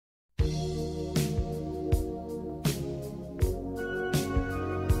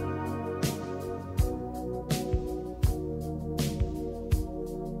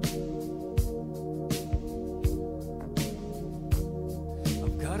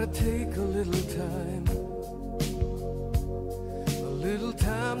gotta take a little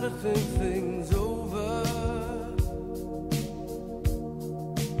time to think things over.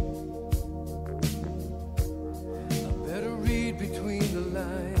 I better read between the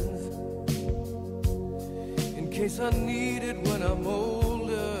lines in case I need it when I'm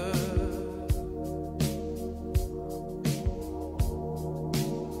older.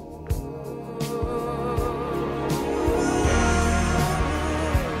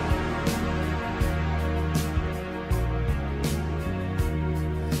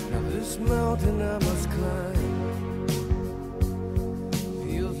 This mountain I must climb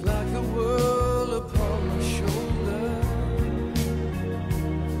feels like the world upon my shoulder.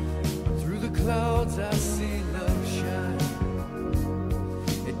 Through the clouds I see